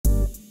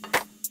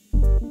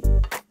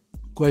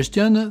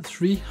Question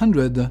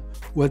 300.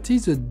 What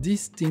is a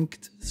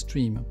distinct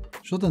stream?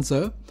 Short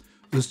answer,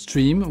 a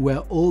stream where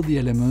all the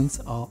elements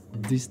are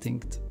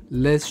distinct.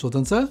 Less short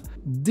answer,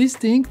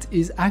 distinct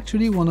is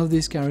actually one of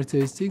these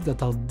characteristics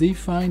that are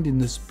defined in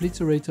the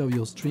splitterator of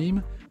your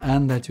stream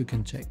and that you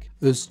can check.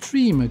 A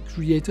stream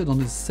created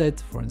on a set,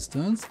 for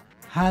instance,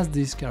 has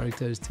this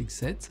characteristic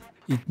set.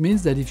 It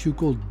means that if you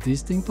call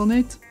distinct on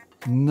it,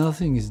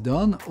 nothing is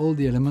done, all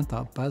the elements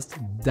are passed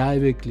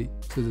directly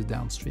to the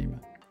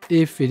downstream.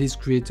 If it is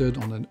created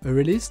on an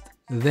array list,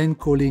 then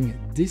calling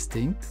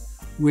distinct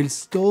will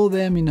store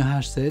them in a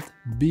hash set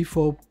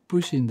before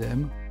pushing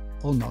them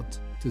or not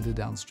to the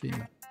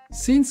downstream.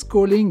 Since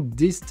calling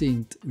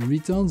distinct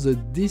returns a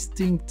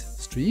distinct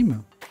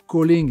stream,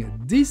 calling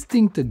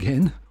distinct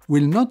again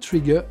will not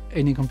trigger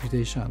any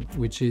computation,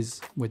 which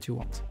is what you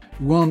want.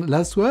 One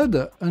last word,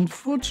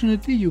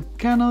 unfortunately you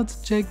cannot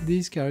check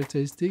these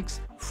characteristics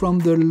from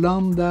the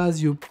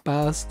lambdas you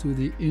pass to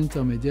the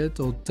intermediate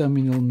or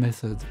terminal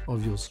method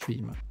of your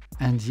stream.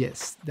 And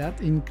yes,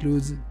 that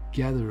includes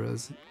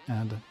gatherers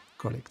and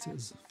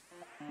collectors.